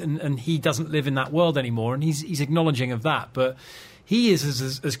 and he doesn't live in that world anymore, and he's acknowledging of that. But he is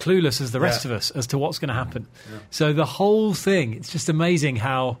as clueless as the rest of us as to what's going to happen. Yeah. So the whole thing, it's just amazing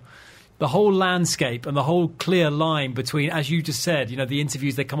how the whole landscape and the whole clear line between, as you just said, the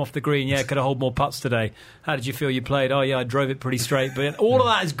interviews, they come off the green, could have hold more putts today. How did you feel you played? Oh, yeah, I drove it pretty straight. But all of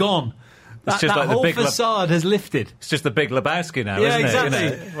that is gone. That like whole facade has lifted. It's just the Big Lebowski now, isn't exactly.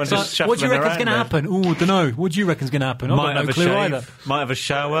 it? So what do you reckon's going to happen? Oh, I don't know. What do you reckon's going to happen? Might have no clue either. Might have a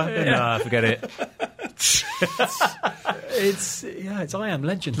shower. No, forget it. It's I Am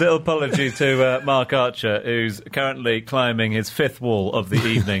Legend. Little apology to Mark Archer, who's currently climbing his 5th wall of the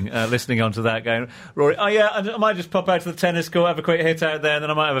evening, listening onto that going, Rory, I might just pop out to the tennis court, have a quick hit out there, and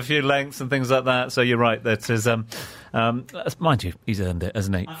then I might have a few lengths and things like that. So you're right, that is, mind you, he's earned it,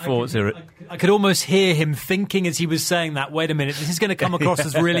 hasn't he? I could almost hear him thinking as he was saying that, wait a minute, this is going to come across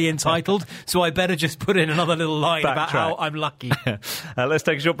as really entitled, so I better just put in another little line about how I'm lucky. Let's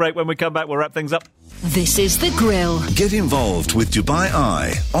take a short break. When we come back, we'll wrap things up. This is The Grill. Get involved with Dubai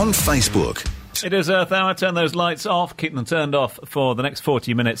Eye on Facebook. lights. It is Earth Hour. Turn those lights off. Keep them turned off for the next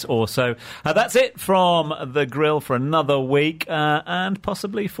 40 minutes or so. That's it from the grill for another week and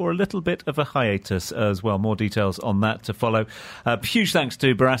possibly for a little bit of a hiatus as well. More details on that to follow. Huge thanks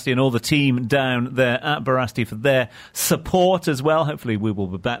to Barasti and all the team down there at Barasti for their support as well. Hopefully we will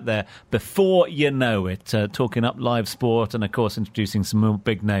be back there before you know it, talking up live sport and, of course, introducing some more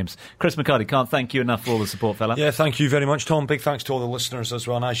big names. Chris McHardy, can't thank you enough for all the support, fella. Yeah, thank you very much, Tom. Big thanks to all the listeners as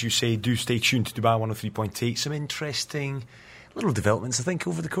well. And as you say, do stay tuned to Dubai 103.8. Some interesting little developments, I think,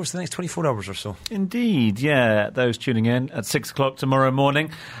 over the course of the next 24 hours or so. Indeed, yeah. Those tuning in at 6 o'clock tomorrow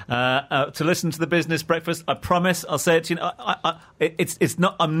morning to listen to the Business Breakfast. I promise, I'll say it to you. It's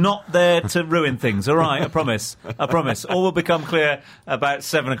not. I'm not there to ruin things. All right, I promise. I promise. All will become clear about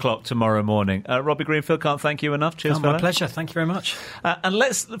 7 o'clock tomorrow morning. Robbie Greenfield, can't thank you enough. Cheers, my pleasure. Thank you very much. And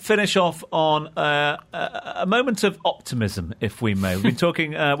let's finish off on a moment of optimism, if we may. We've been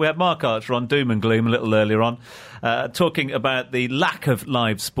talking. We had Mark Archer on doom and gloom a little earlier on, talking about the lack of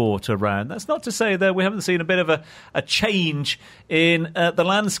live sport around. That's not to say that we haven't seen a bit of a change in the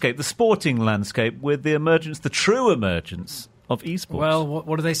landscape, the sporting landscape, with the emergence, the true emergence of esports. Well,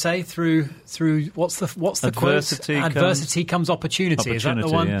 what do they say? Through what's the adversity quote? Adversity comes opportunity. Is that the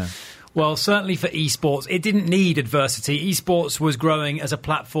one? Yeah. Well, certainly for esports, it didn't need adversity. Esports was growing as a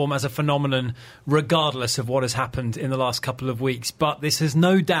platform, as a phenomenon, regardless of what has happened in the last couple of weeks. But this has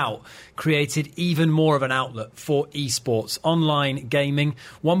no doubt created even more of an outlet for esports. Online gaming,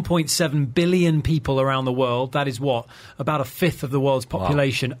 1.7 billion people around the world, that is what? About a fifth of the world's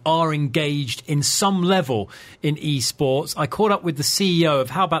population are engaged in some level in esports. I caught up with the CEO of,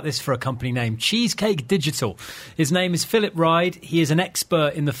 how about this for a company name? Cheesecake Digital. His name is Philip Ride. He is an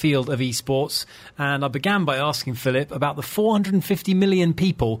expert in the field of esports, and I began by asking Philip about the 450 million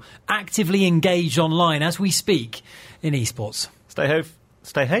people actively engaged online as we speak in esports. Stay safe,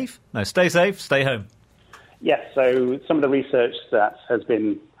 stay home. Yes, so some of the research that has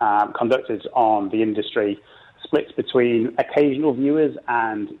been conducted on the industry splits between occasional viewers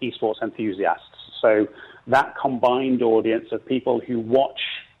and esports enthusiasts. So that combined audience of people who watch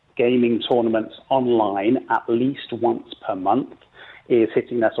gaming tournaments online at least once per month is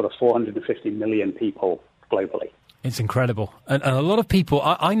hitting that sort of 450 million people globally. It's incredible. And a lot of people,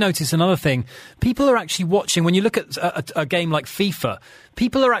 I notice another thing, people are actually watching, when you look at a game like FIFA,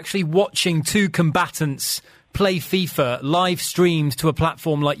 people are actually watching two combatants play FIFA live streamed to a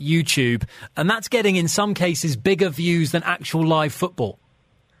platform like YouTube, and that's getting, in some cases, bigger views than actual live football.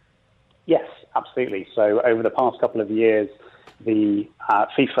 Yes, absolutely. So over the past couple of years, the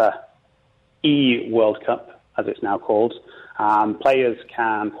FIFA E-World Cup, as it's now called, players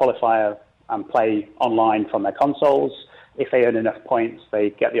can qualify and play online from their consoles. If they earn enough points, they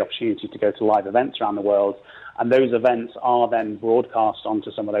get the opportunity to go to live events around the world. And those events are then broadcast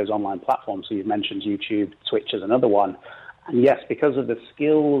onto some of those online platforms. So you've mentioned YouTube, Twitch is another one. And yes, because of the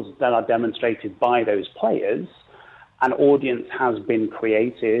skills that are demonstrated by those players, an audience has been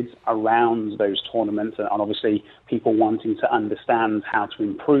created around those tournaments, and obviously people wanting to understand how to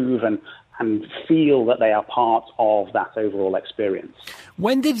improve and feel that they are part of that overall experience.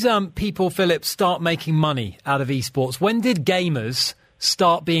 When did people, Philip, start making money out of esports? When did gamers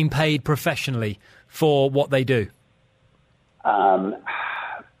start being paid professionally for what they do?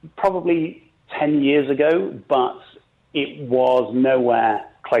 Probably 10 years ago, but it was nowhere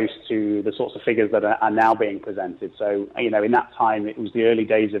close to the sorts of figures that are now being presented. So, in that time, it was the early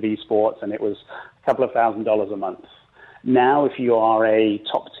days of esports, and it was a couple of $1,000s a month. Now, if you are a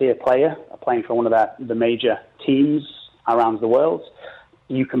top-tier player, playing for one of the major teams around the world,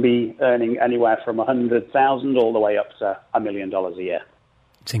 you can be earning anywhere from $100,000 all the way up to $1 million a year.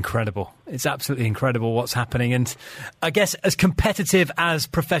 It's incredible. It's absolutely incredible what's happening. And I guess as competitive as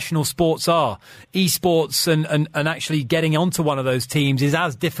professional sports are, esports and actually getting onto one of those teams is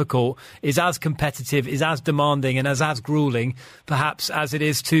as difficult, is as competitive, is as demanding and as grueling, perhaps, as it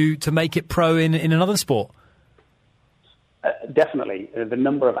is to make it pro in another sport. Definitely. The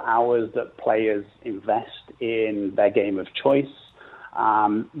number of hours that players invest in their game of choice,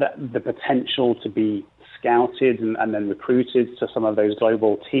 the potential to be scouted and then recruited to some of those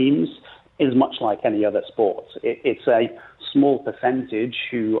global teams is much like any other sport. It's a small percentage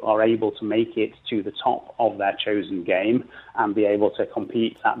who are able to make it to the top of their chosen game and be able to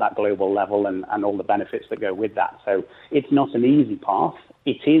compete at that global level and all the benefits that go with that. So it's not an easy path.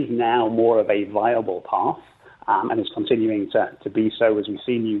 It is now more of a viable path. And is continuing to be so as we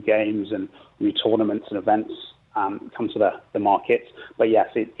see new games and new tournaments and events come to the market. But yes,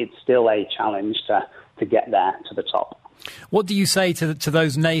 it's still a challenge to get there to the top. What do you say to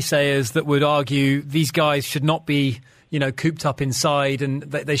those naysayers that would argue these guys should not be cooped up inside, and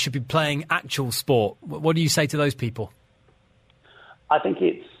they should be playing actual sport. What do you say to those people? I think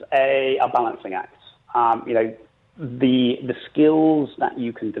it's a balancing act. The skills that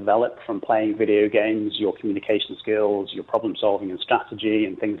you can develop from playing video games, your communication skills, your problem solving and strategy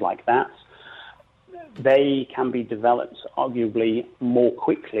and things like that, they can be developed arguably more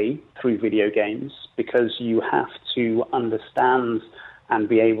quickly through video games because you have to understand and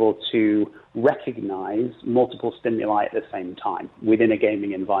be able to recognize multiple stimuli at the same time within a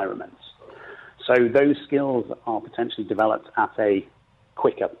gaming environment. So those skills are potentially developed at a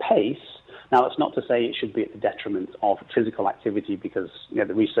quicker pace. Now, that's not to say it should be at the detriment of physical activity because the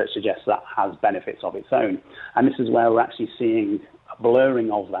research suggests that has benefits of its own. And this is where we're actually seeing a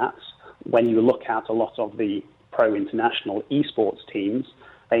blurring of that. When you look at a lot of the pro international esports teams,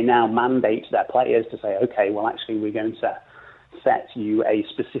 they now mandate their players to say, okay, well, actually, we're going to set you a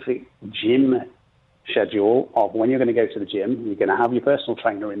specific gym schedule of when you're going to go to the gym. You're going to have your personal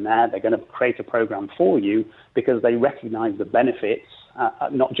trainer in there. They're going to create a program for you because they recognize the benefits,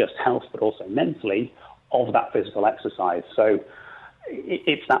 not just health, but also mentally, of that physical exercise. So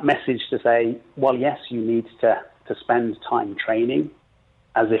it's that message to say, well, yes, you need to spend time training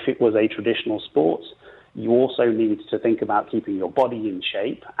as if it was a traditional sport. You also need to think about keeping your body in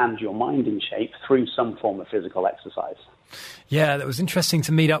shape and your mind in shape through some form of physical exercise. Yeah, that was interesting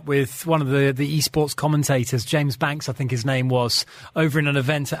to meet up with one of the esports commentators, James Banks, I think his name was, over in an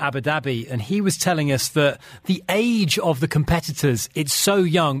event at Abu Dhabi. And he was telling us that the age of the competitors, it's so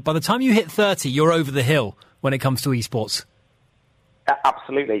young. By the time you hit 30, you're over the hill when it comes to esports.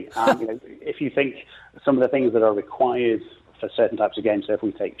 Absolutely. If you think some of the things that are required for certain types of games, so if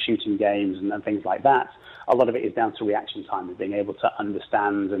we take shooting games and things like that, a lot of it is down to reaction time and being able to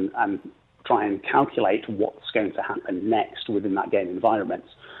understand and try and calculate what's going to happen next within that game environment.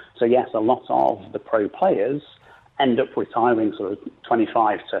 So yes, a lot of the pro players end up retiring sort of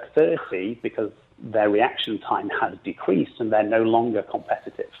 25 to 30 because their reaction time has decreased and they're no longer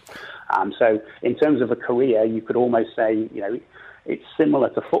competitive. So in terms of a career, you could almost say, it's similar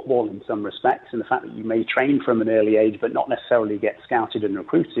to football in some respects in the fact that you may train from an early age but not necessarily get scouted and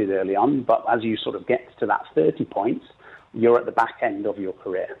recruited early on. But as you sort of get to that 30 point, you're at the back end of your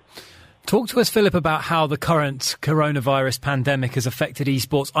career. Talk to us, Philip, about how the current coronavirus pandemic has affected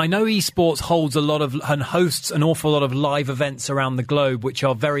esports. I know esports holds and hosts an awful lot of live events around the globe, which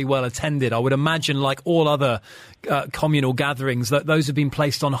are very well attended. I would imagine, like all other communal gatherings, that those have been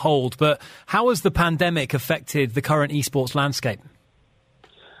placed on hold. But how has the pandemic affected the current esports landscape?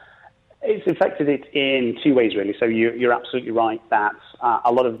 It's affected it in two ways, really. So you're absolutely right that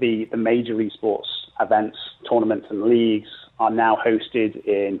a lot of the major esports events, tournaments and leagues are now hosted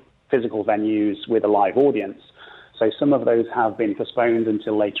in physical venues with a live audience. So some of those have been postponed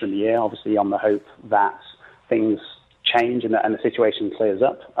until later in the year, obviously on the hope that things change and the situation clears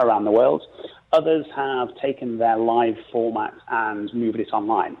up around the world. Others have taken their live format and moved it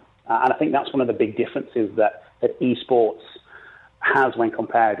online. And I think that's one of the big differences that esports has when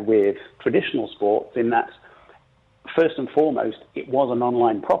compared with traditional sports, in that first and foremost, it was an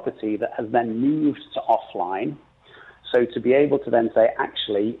online property that has then moved to offline. So to be able to then say,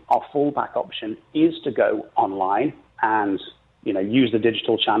 actually, our fallback option is to go online and use the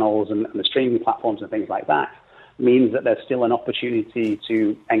digital channels and the streaming platforms and things like that, means that there's still an opportunity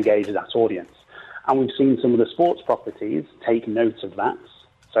to engage that audience. And we've seen some of the sports properties take note of that.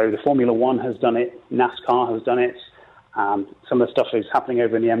 So the Formula One has done it, NASCAR has done it. Some of the stuff is happening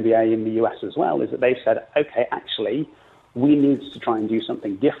over in the NBA in the US as well, is that they've said, okay, actually, we need to try and do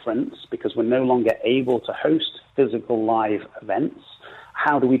something different because we're no longer able to host physical live events.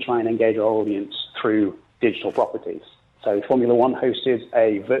 How do we try and engage our audience through digital properties? So Formula One hosted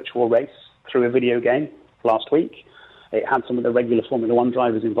a virtual race through a video game last week. It had some of the regular Formula One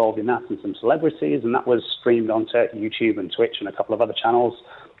drivers involved in that and some celebrities, and that was streamed onto YouTube and Twitch and a couple of other channels.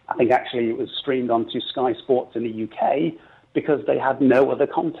 I think actually it was streamed onto Sky Sports in the UK because they had no other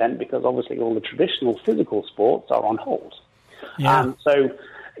content, because obviously all the traditional physical sports are on hold. Yeah. So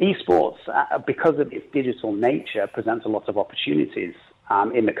esports, because of its digital nature, presents a lot of opportunities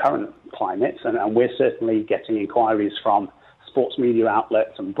in the current climate, and we're certainly getting inquiries from sports media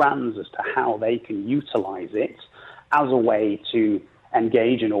outlets and brands as to how they can utilize it as a way to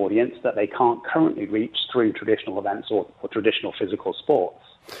engage an audience that they can't currently reach through traditional events or traditional physical sports.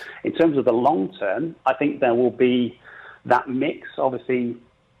 In terms of the long term, I think there will be that mix. Obviously,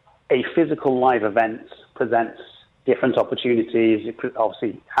 a physical live event presents different opportunities. It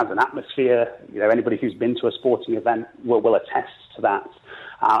obviously has an atmosphere. Anybody who's been to a sporting event will attest to that.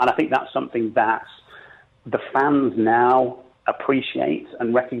 And I think that's something that the fans now appreciate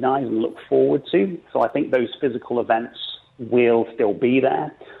and recognise and look forward to. So I think those physical events will still be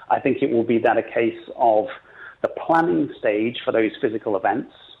there. I think it will be that a case of the planning stage for those physical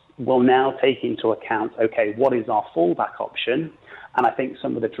events will now take into account, okay, what is our fallback option? And I think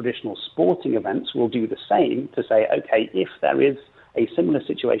some of the traditional sporting events will do the same to say, okay, if there is a similar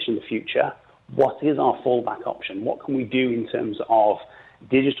situation in the future, what is our fallback option? What can we do in terms of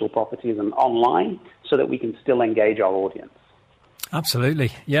digital properties and online so that we can still engage our audience?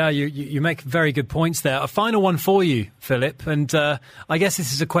 Absolutely. Yeah, you make very good points there. A final one for you, Philip, and I guess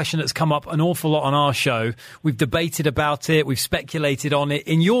this is a question that's come up an awful lot on our show. We've debated about it, we've speculated on it.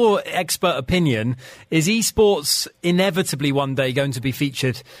 In your expert opinion, is esports inevitably one day going to be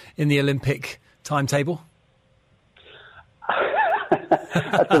featured in the Olympic timetable?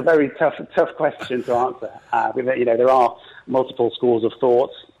 That's a very tough question to answer. There are multiple schools of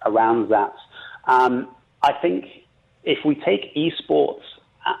thought around that. I think if we take esports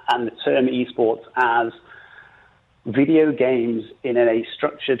and the term esports as video games in a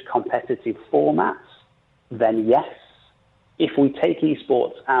structured competitive format, then yes. If we take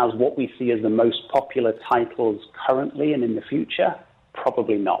esports as what we see as the most popular titles currently and in the future,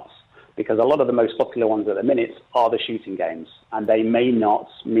 probably not. Because a lot of the most popular ones at the minute are the shooting games, and they may not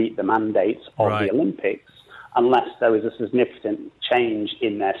meet the mandate of the Olympics unless there is a significant change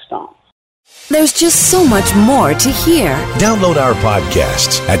in their stance. There's just so much more to hear. Download our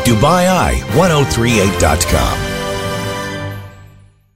podcasts at DubaiEye1038.com.